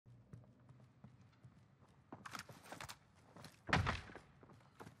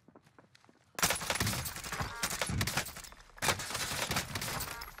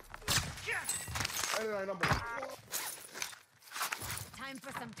Time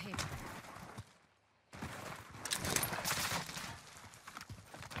for some paper.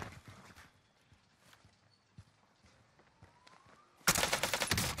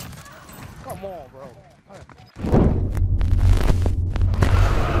 Come on, bro.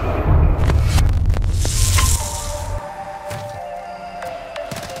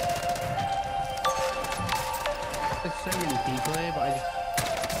 There's so many people here, but I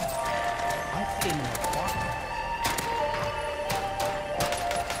didn't fuck.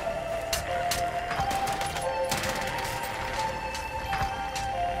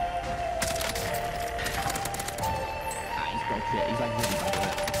 He's got shit. He's like really bad at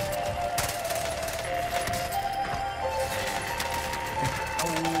it.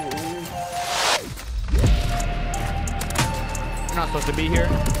 You're not supposed to be here.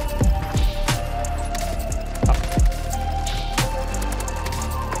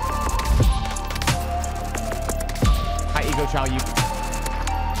 Hi, Ego Chow, you.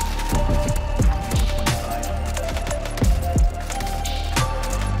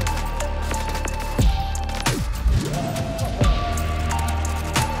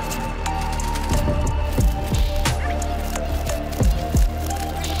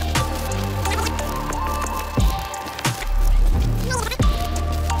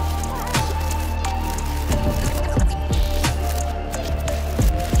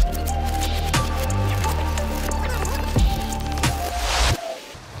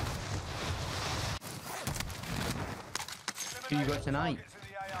 Who you got tonight?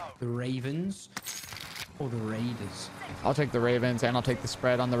 The Ravens or the Raiders? I'll take the Ravens and I'll take the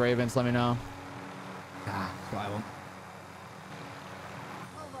spread on the Ravens. Let me know. Ah, that's what I want.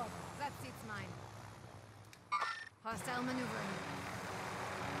 Move up. That seat's mine. Hostile maneuvering.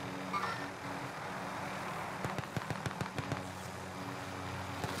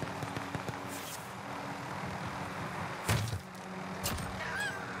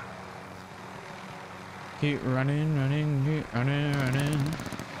 Keep running, running, keep running, running.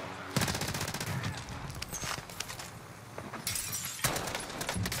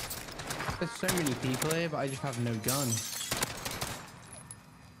 There's so many people here, but I just have no gun.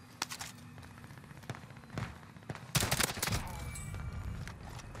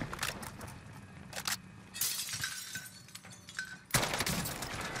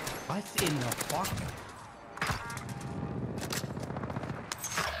 What in the fuck?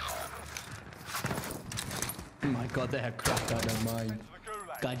 Oh my god, they had crap out of mine.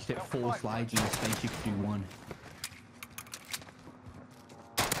 Guy just hit 4 slides in his face, you could do 1.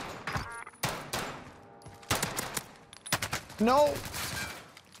 No.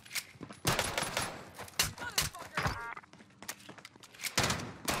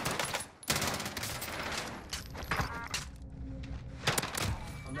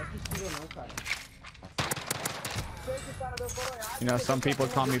 You know, some people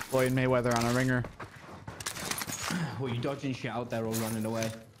call me Floyd Mayweather on a ringer. Well, you dodging shit out there or running away?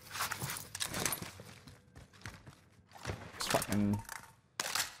 It's fucking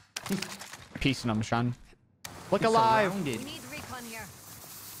piecing them, Sean. Look alive. We need recon here.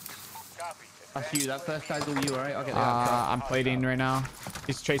 That's you. That first guy's all you, alright? I'll get the I'm plating right now.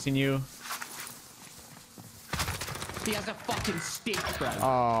 He's chasing you. He has a fucking stick, bro.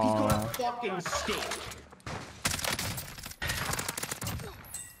 Oh. He's got a fucking stick.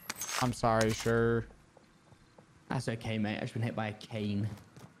 I'm sorry, sure. That's okay, mate. I've just been hit by a cane.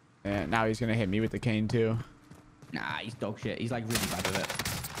 Yeah, now he's gonna hit me with the cane too. Nah, he's dog shit. He's like really bad at it.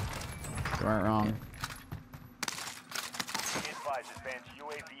 You weren't wrong.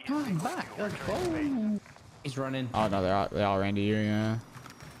 Oh, I'm back. Let's go. He's running. Oh no, they all ran to you. Yeah,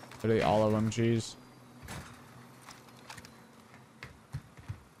 literally all of them. Jeez.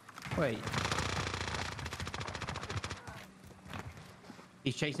 Wait.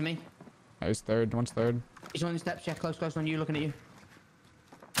 He's chasing me. Oh, he's third. One's third. He's on the steps. Yeah, close on you. Looking at you.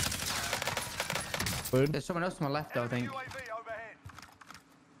 Food. There's someone else to my left, though, I think.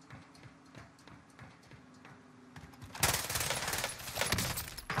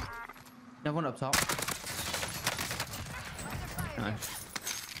 No one up top. Nice.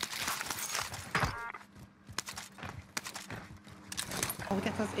 Oh,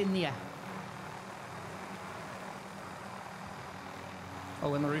 get us in the air.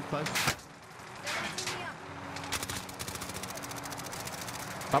 Oh, in the roof close.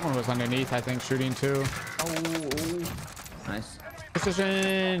 Someone was underneath, I think, shooting too. Oh. Nice.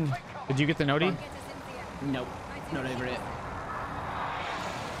 Precision. Did you get the noti? Nope. Not over it.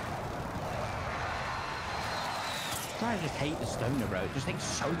 I just hate the stoner, bro. It just takes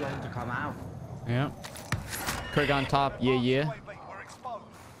so long to come out. Yeah. Krig on top. Yeah, yeah.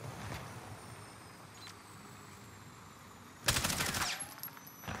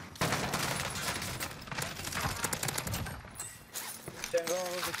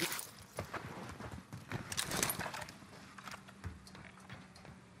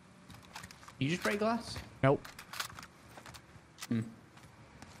 You just break glass? Nope. Hmm.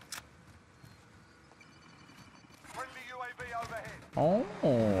 Friendly UAV overhead. Oh,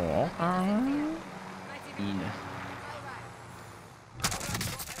 okay. Nina.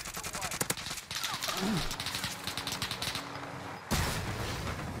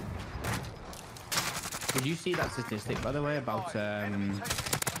 Did you see that statistic, by the way, about oh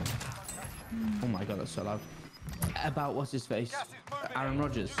my god, that's so loud. About what's his face? Aaron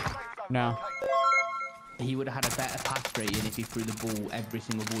Rodgers. No. He would have had a better pass rating if he threw the ball, every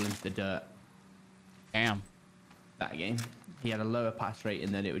single ball, into the dirt. Damn. That game. He had a lower pass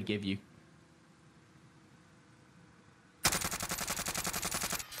rating than it would give you.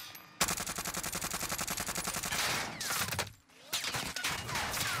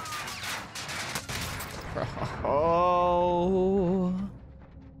 Oh.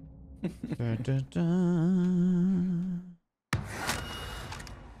 Da, da, da.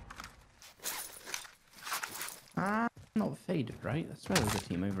 Not faded, right? I swear there's a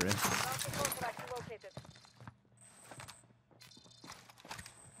team over here.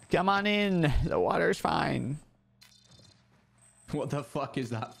 Come on in. The water's fine. What the fuck is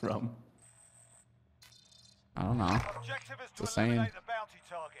that from? I don't know. Objective is The to same. eliminate the bounty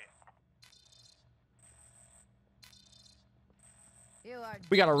target. You are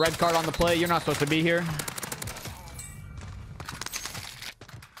We got a red card on the play. You're not supposed to be here.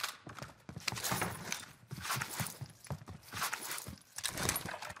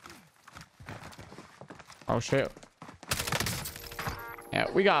 Oh shit. Yeah,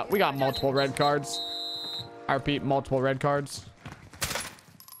 we got multiple red cards. I repeat, multiple red cards.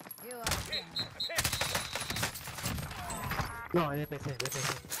 you are No, they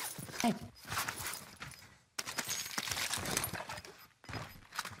PC. Hey.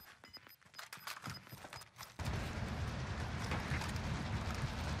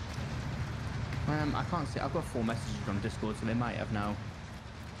 I can't see. I've got 4 messages from Discord, so they might have now.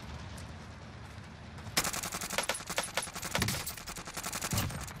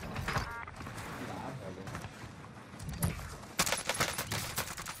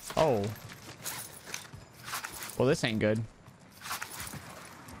 Oh. Well, this ain't good.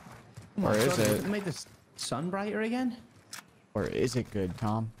 Or is it? Made the sun brighter again? Or is it good,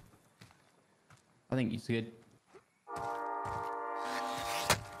 Tom? I think it's good.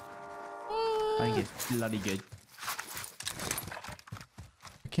 I think it's bloody good.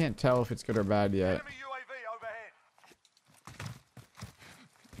 I can't tell if it's good or bad yet. Enemy UAV overhead.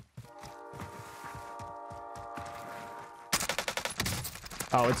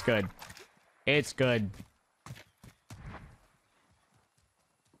 Oh, it's good. It's good.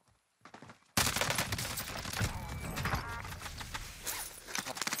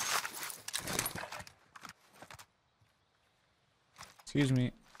 Excuse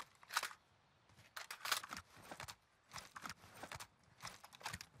me.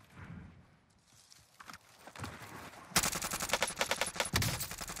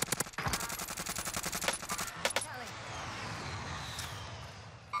 Kelly.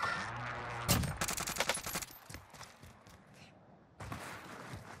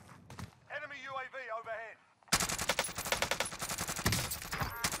 Enemy UAV overhead.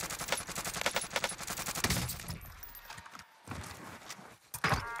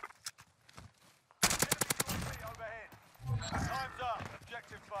 Enemy UAV overhead. Time's up.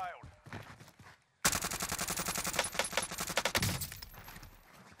 Objective failed.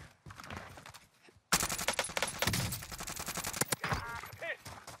 Hit.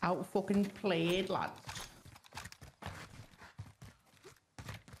 Out fucking played, lads.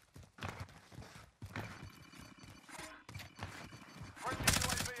 Friendly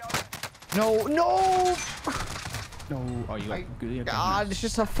UAV overhead. No, no! No. Oh, you got good. God, it's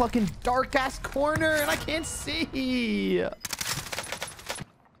just a fucking dark ass corner and I can't see.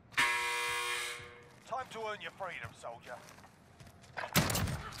 Time to earn your freedom, soldier.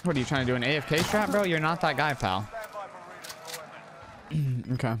 What are you trying to do, an AFK strat, bro? You're not that guy, pal. Stand by for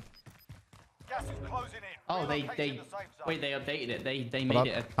redeployment. Okay. Gas is closing in. Oh, they Relocating the safe zone. wait. They updated it. They Hold made up.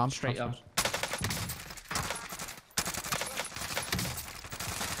 it Calm, straight calm, up.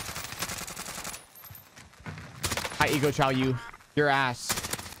 Hi, Ego Chow, you. Your ass.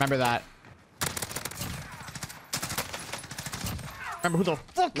 Remember that. Remember who the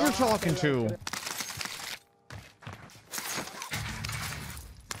fuck you're talking to.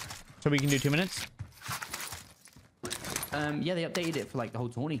 So we can do 2 minutes? Yeah, they updated it for like the whole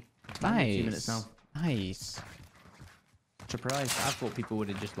tourney. Nice. 2 minutes now. Nice. Surprised. I thought people would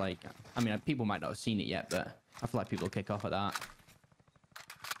have just like. I mean, people might not have seen it yet, but I feel like people will kick off at that.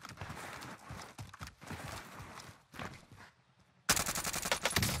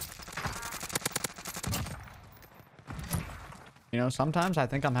 You know, sometimes I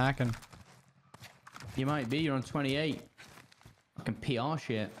think I'm hacking. You might be. You're on 28. Fucking PR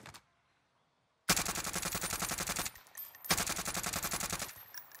shit.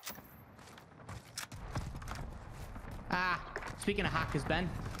 Ah, speaking of hackers, Ben,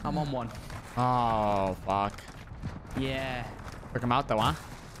 I'm on one. Oh, fuck. Yeah. Took him out though, huh?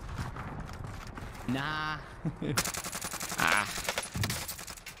 Nah. Ah.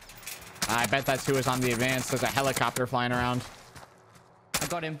 I bet that's who was on the advance. There's a helicopter flying around. I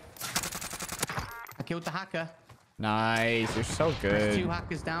got him. I killed the hacker. Nice. You're so There's good. 2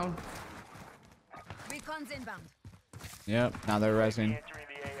 hackers down. Recon's inbound. Yep. Now they're resing. Entering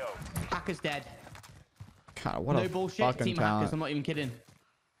the AO. Hacker's dead. God, what No a bullshit. fucking Team talent. hackers. I'm not even kidding.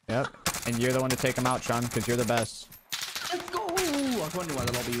 Yep. And you're the one to take them out, Sean, because you're the best. Let's go. I was wondering why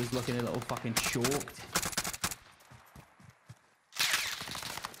the lobby was looking a little fucking chalked.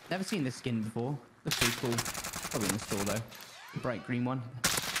 Never seen this skin before. Looks pretty cool. Probably in the store though. The bright green one. Be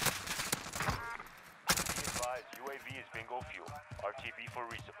advised, UAV is bingo fuel. RTB for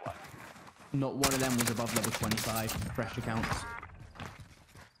resupply. Not one of them was above level 25. Fresh accounts.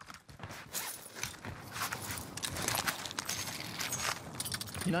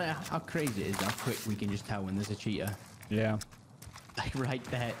 You know how crazy it is how quick we can just tell when there's a cheater? Yeah. Like right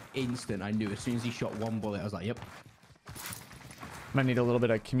there, instant. I knew as soon as he shot one bullet, I was like, yep. I'm gonna need a little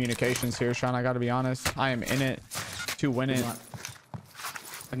bit of communications here, Sean. I gotta be honest. I am in it to win Good it. luck.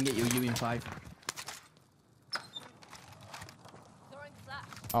 I can get you a U in 5. Throwing flash.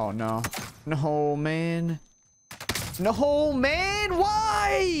 Oh no. No, man. No, man.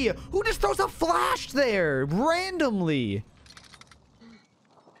 Why? Who just throws a flash there randomly?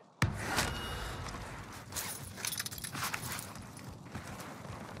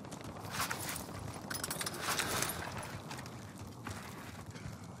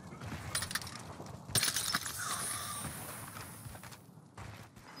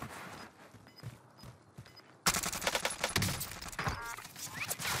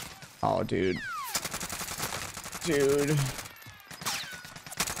 Oh, dude. Dude.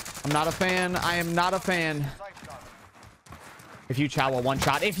 I'm not a fan. I am not a fan. Safe zone. If you chow a one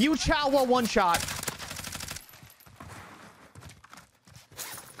shot. If you chow a one shot.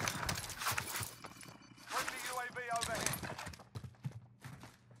 Friendly UAV overhead.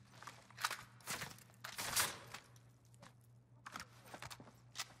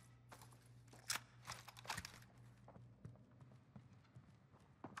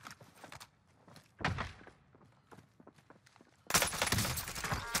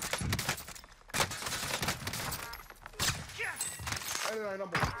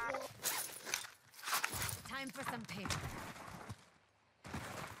 Time for some paper.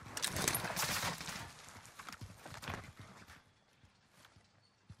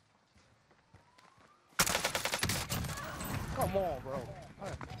 Come on, bro.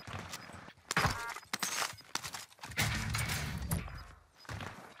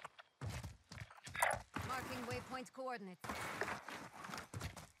 Marking waypoint coordinates.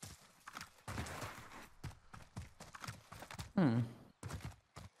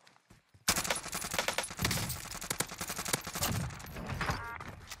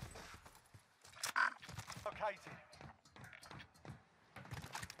 Located.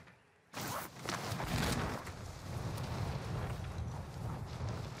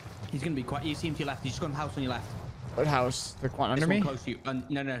 He's gonna be quite. You see him to your left. He's just got a house on your left. What house? The one under This one me? close to you. No,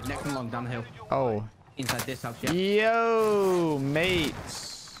 no, next one along down the hill. Oh. Inside this house, yeah. Yo,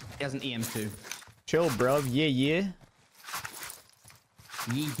 mates. He has an EM2. Chill, bruv. Yeah, yeah.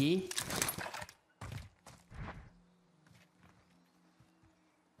 Yeah.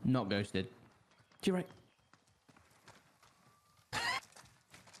 Not ghosted. To your right.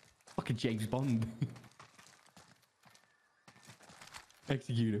 Fucking James Bond.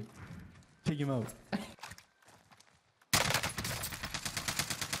 Execute him. Take him out.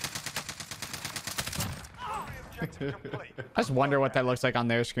 Objective complete. I just wonder what that looks like on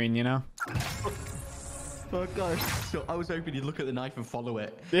their screen, you know? Oh gosh. So I was hoping you'd look at the knife and follow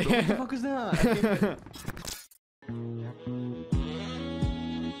it. But what the fuck was that?